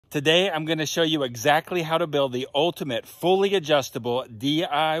Today, I'm going to show you exactly how to build the ultimate fully adjustable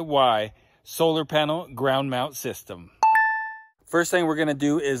DIY solar panel ground mount system. First thing we're going to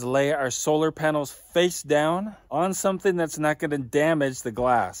do is lay our solar panels face down on something that's not going to damage the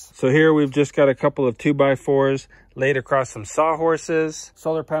glass. So here we've just got a couple of 2x4s laid across some sawhorses.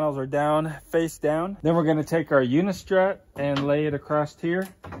 Solar panels are down, face down. Then we're going to take our Unistrut and lay it across here.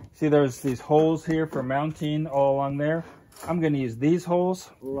 See, there's these holes here for mounting all along there. I'm going to use these holes,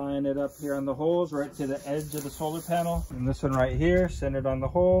 line it up here on the holes right to the edge of the solar panel, and this one right here centered on the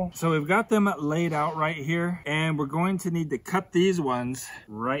hole. So we've got them laid out right here, and we're going to need to cut these ones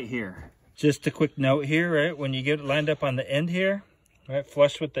right here. Just a quick note here, right, when you get it lined up on the end here, right,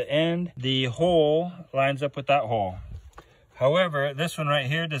 flush with the end, the hole lines up with that hole. However, this one right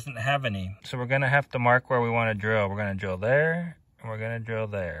here doesn't have any, so we're going to have to mark where we want to drill. We're going to drill there, and we're going to drill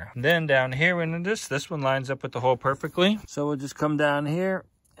there. Then down here, we're going to this one lines up with the hole perfectly. So we'll just come down here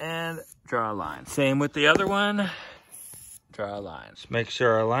and draw a line. Same with the other one. Draw lines. Make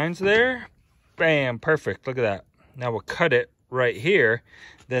sure our line's there. Bam, perfect. Look at that. Now we'll cut it right here.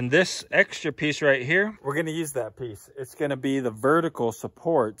 Then this extra piece right here, we're going to use that piece. It's going to be the vertical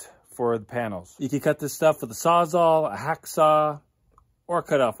support for the panels. You can cut this stuff with a Sawzall, a hacksaw, or a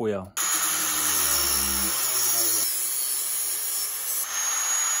cutoff wheel.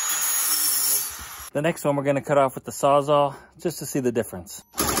 The next one we're going to cut off with the Sawzall just to see the difference.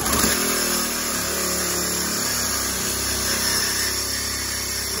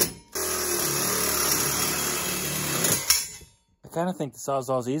 I kind of think the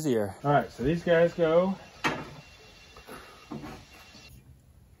Sawzall's easier. All right, so these guys go.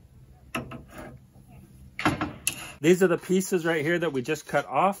 These are the pieces right here that we just cut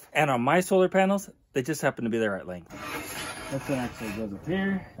off. And on my solar panels, they just happen to be the right length. This one actually goes up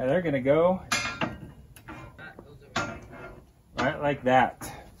here. And they're going to go right like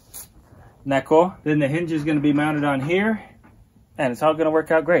that. Isn't that cool? Then the hinge is going to be mounted on here, and it's all going to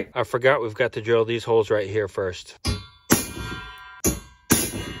work out great. I forgot we've got to drill these holes right here first.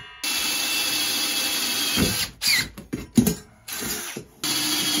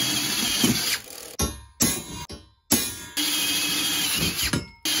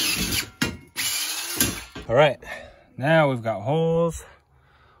 All right, now we've got holes,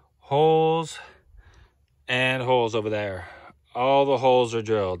 and holes over there. All the holes are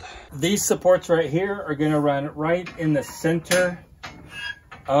drilled. These supports right here are going to run right in the center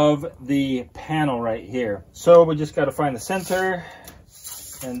of the panel right here. So we just got to find the center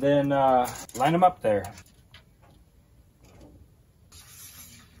and then line them up there.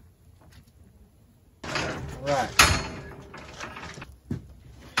 All right.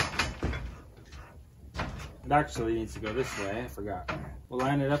 It actually needs to go this way, I forgot. We'll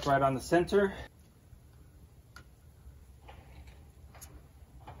line it up right on the center.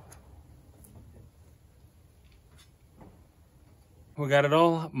 We got it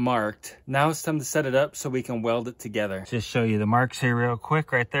all marked. Now it's time to set it up so we can weld it together. Just show you the marks here real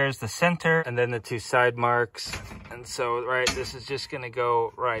quick. Right there's the center and then the two side marks. And so, right, this is just gonna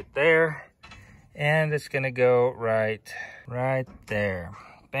go right there. And it's gonna go right there.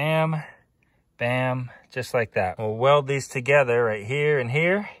 Bam, bam, just like that. We'll weld these together right here and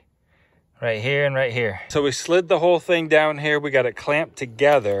here. Right here and right here. So we slid the whole thing down here. We got it clamped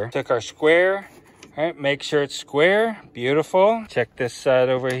together. Took our square. All right, make sure it's square. Beautiful. Check this side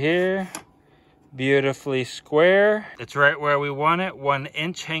over here. Beautifully square. It's right where we want it. 1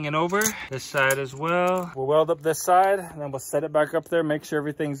 inch hanging over. This side as well. We'll weld up this side and then we'll set it back up there. Make sure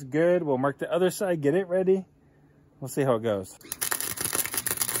everything's good. We'll mark the other side, get it ready. We'll see how it goes.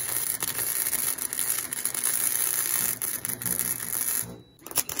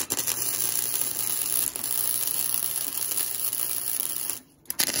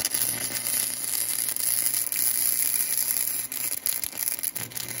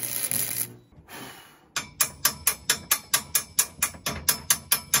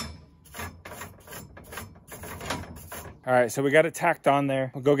 All right, so we got it tacked on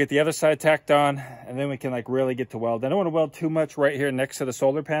there. We'll go get the other side tacked on, and then we can like really get to weld. I don't want to weld too much right here next to the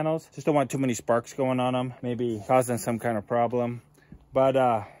solar panels. Just don't want too many sparks going on them, maybe causing some kind of problem. But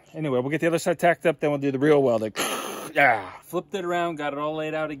anyway, we'll get the other side tacked up, then we'll do the real welding. Yeah, flipped it around, got it all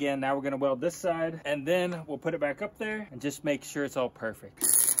laid out again. Now we're gonna weld this side, and then we'll put it back up there and just make sure it's all perfect.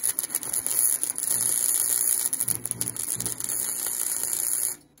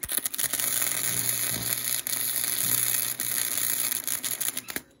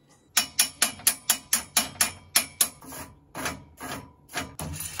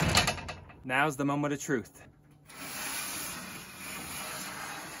 Now's the moment of truth.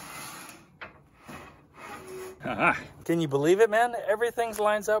 Okay, Can you believe it, man? Everything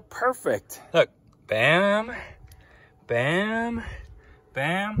lines up perfect. Look, bam, bam,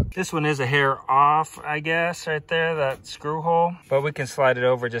 bam. This one is a hair off, I guess, right there, that screw hole. But we can slide it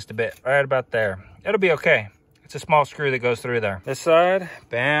over just a bit, right about there. It'll be okay. It's a small screw that goes through there. This side,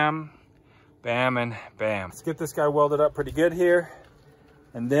 bam, bam, and bam. Let's get this guy welded up pretty good here,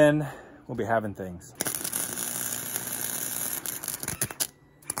 and then we'll be having things.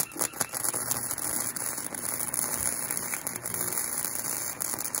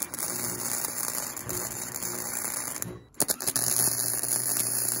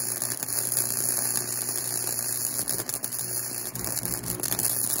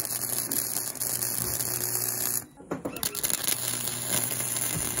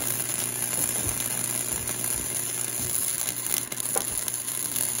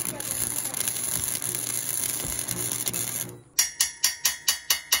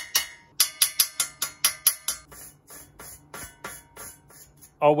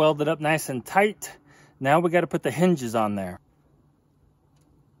 All welded up nice and tight. Now we got to put the hinges on there.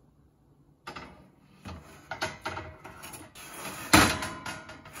 We're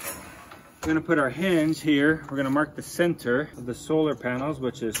going to put our hinge here. We're going to mark the center of the solar panels,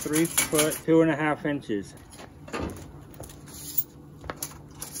 which is 3 foot 2.5 inches.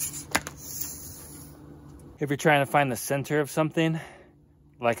 If you're trying to find the center of something,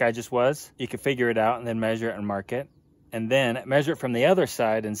 like I just was, you can figure it out and then measure it and mark it. And then measure it from the other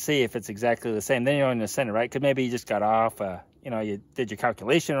side and see if it's exactly the same. Then you're in the center, right? Because maybe you just got off, you did your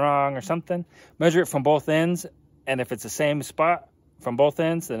calculation wrong or something. Measure it from both ends, and if it's the same spot from both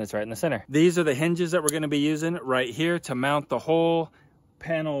ends, then it's right in the center. These are the hinges that we're going to be using right here to mount the whole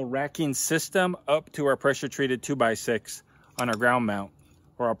panel racking system up to our pressure treated 2x6 on our ground mount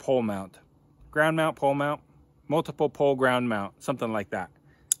or our pole mount. Ground mount, pole mount, multiple pole ground mount, something like that.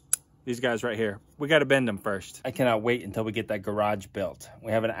 These guys right here, we got to bend them first. I cannot wait until we get that garage built.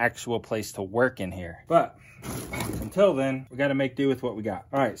 We have an actual place to work in here. But until then, we got to make do with what we got.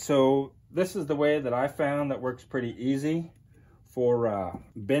 All right, so this is the way that I found that works pretty easy for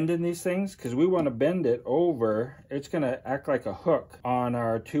bending these things, because we want to bend it over. It's going to act like a hook on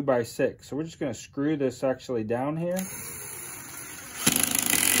our 2x6. So we're just going to screw this actually down here.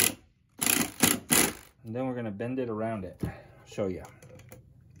 And then we're going to bend it around it. I'll show you.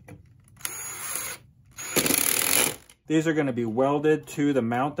 These are going to be welded to the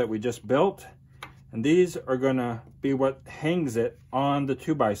mount that we just built. And these are going to be what hangs it on the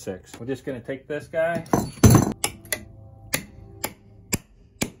 2x6. We're just going to take this guy.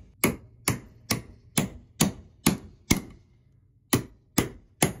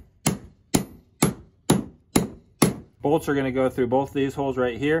 Bolts are going to go through both these holes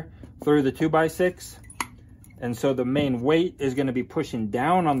right here, through the 2x6. And so the main weight is going to be pushing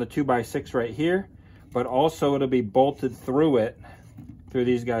down on the 2x6 right here. But also it'll be bolted through it, through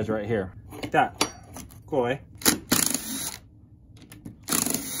these guys right here. Like that. Cool, eh?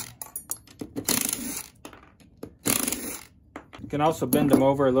 You can also bend them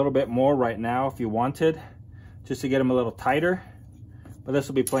over a little bit more right now if you wanted, just to get them a little tighter. But this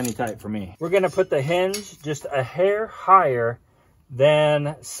will be plenty tight for me. We're gonna put the hinge just a hair higher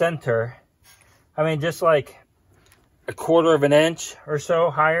than center. I mean, just like a 1/4 of an inch or so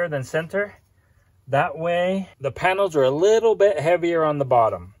higher than center. That way, the panels are a little bit heavier on the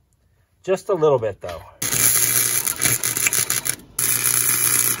bottom. Just a little bit, though.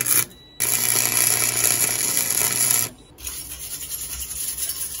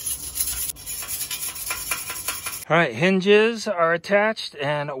 All right, hinges are attached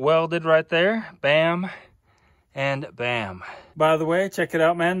and welded right there. Bam and bam. By the way, check it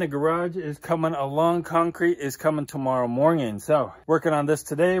out, man. The garage is coming along. Concrete is coming tomorrow morning. So, working on this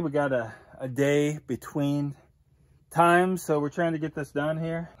today. We got a day between times, so we're trying to get this done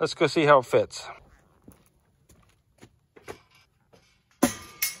here. Let's go see how it fits.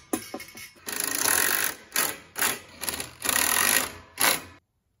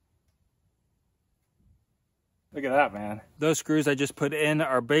 Look at that, man. Those screws I just put in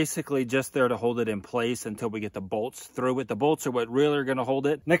are basically just there to hold it in place until we get the bolts through it. The bolts are what really are gonna hold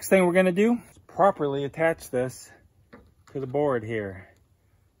it. Next thing we're gonna do is properly attach this to the board here.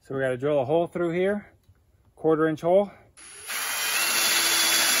 So we got to drill a hole through here, 1/4 inch hole.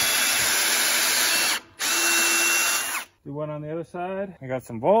 Do one on the other side. I got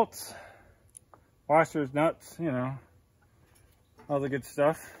some bolts, washers, nuts, you know, all the good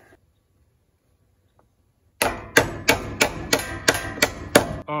stuff.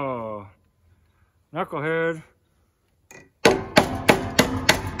 Oh, knucklehead.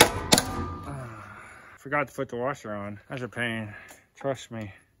 Forgot to put the washer on. That's a pain. Trust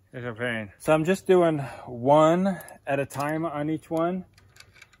me. It's a pain. So I'm just doing one at a time on each one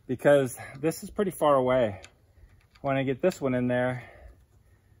because this is pretty far away. When I get this one in there,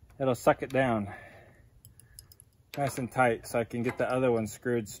 it'll suck it down nice and tight so I can get the other one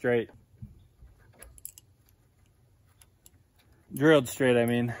screwed straight. Drilled straight, I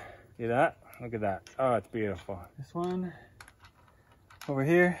mean. See that? Look at that. Oh, it's beautiful. This one over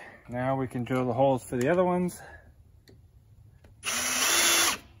here. Now we can drill the holes for the other ones.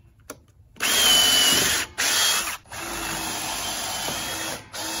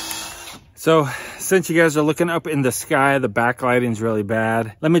 So since you guys are looking up in the sky, the backlighting's really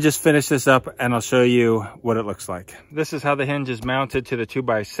bad. Let me just finish this up and I'll show you what it looks like. This is how the hinge is mounted to the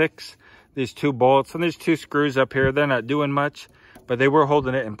 2x6. These two bolts, and there's two screws up here. They're not doing much, but they were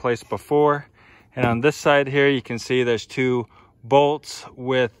holding it in place before. And on this side here, you can see there's two bolts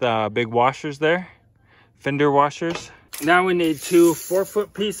with big washers there, fender washers. Now we need two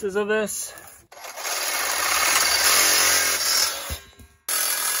 4-foot pieces of this.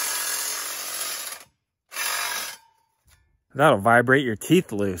 That'll vibrate your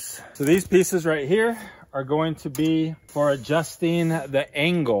teeth loose. So these pieces right here are going to be for adjusting the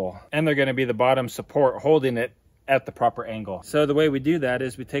angle, and they're going to be the bottom support holding it at the proper angle. So the way we do that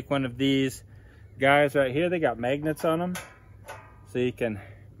is we take one of these guys right here. They got magnets on them, so you can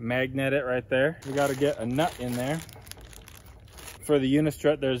magnet it right there. You got to get a nut in there. For the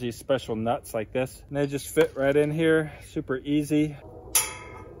Unistrut, there's these special nuts like this, and they just fit right in here, super easy.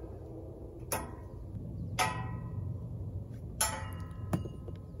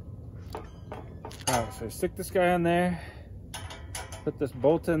 All right, so stick this guy on there, put this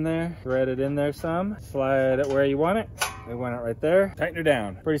bolt in there, thread it in there some, slide it where you want it. We want it right there. Tighten her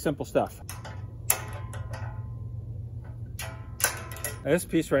down. Pretty simple stuff. Now this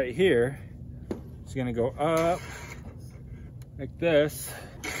piece right here is gonna go up like this,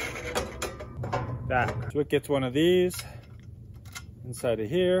 that. So it gets one of these inside of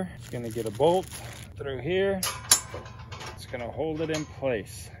here. It's gonna get a bolt through here. It's gonna hold it in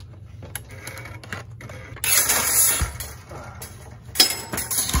place.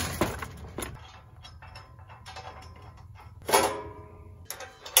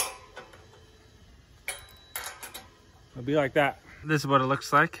 It'll be like that. This is what it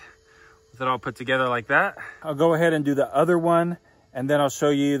looks like with it all put together like that. I'll go ahead and do the other one, and then I'll show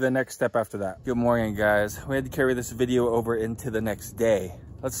you the next step after that. Good morning, guys. We had to carry this video over into the next day.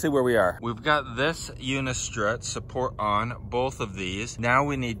 Let's see where we are. We've got this Unistrut support on both of these. Now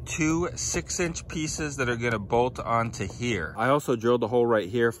we need two 6-inch pieces that are gonna bolt onto here. I also drilled a hole right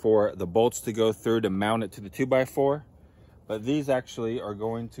here for the bolts to go through to mount it to the 2x4. But these actually are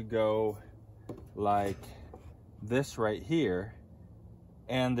going to go like this right here,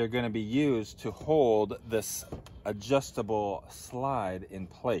 and they're going to be used to hold this adjustable slide in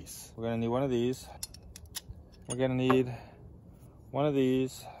place. We're going to need one of these. We're going to need one of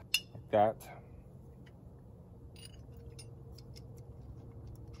these like that.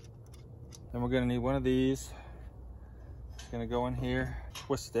 Then we're going to need one of these. It's going to go in here,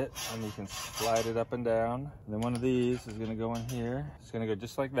 twist it, and you can slide it up and down. And then one of these is going to go in here. It's going to go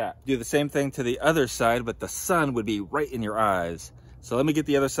just like that. Do the same thing to the other side, but the sun would be right in your eyes. So let me get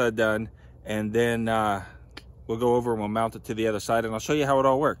the other side done, and then we'll go over and we'll mount it to the other side, and I'll show you how it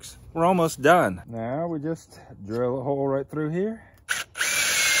all works. We're almost done. Now we just drill a hole right through here.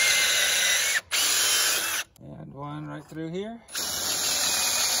 And one right through here.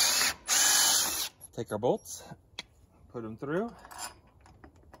 Take our bolts, put them through.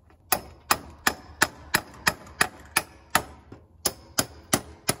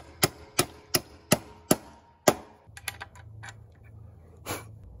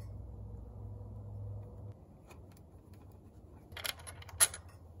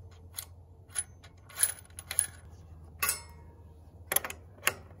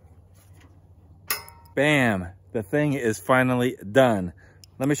 Bam, the thing is finally done.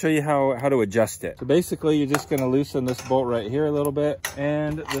 Let me show you how to adjust it. So basically you're just gonna loosen this bolt right here a little bit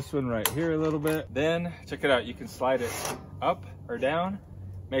and this one right here a little bit. Then check it out, you can slide it up or down,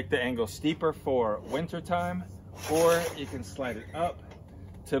 make the angle steeper for winter time, or you can slide it up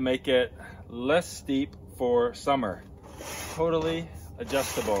to make it less steep for summer. Totally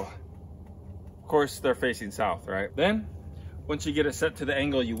adjustable. Of course, they're facing south, right? Then once you get it set to the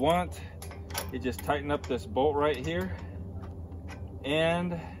angle you want, you just tighten up this bolt right here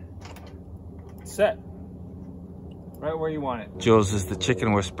and set right where you want it. Jules is the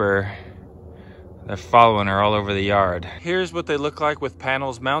chicken whisperer. They're following her all over the yard. Here's what they look like with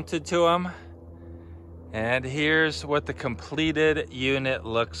panels mounted to them. And here's what the completed unit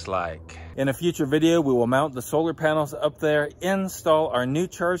looks like. In a future video, we will mount the solar panels up there, install our new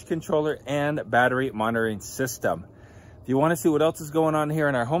charge controller and battery monitoring system. If you want to see what else is going on here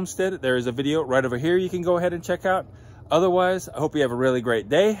in our homestead, there is a video right over here you can go ahead and check out. Otherwise, I hope you have a really great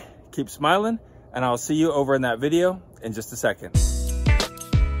day. Keep smiling, and I'll see you over in that video in just a second.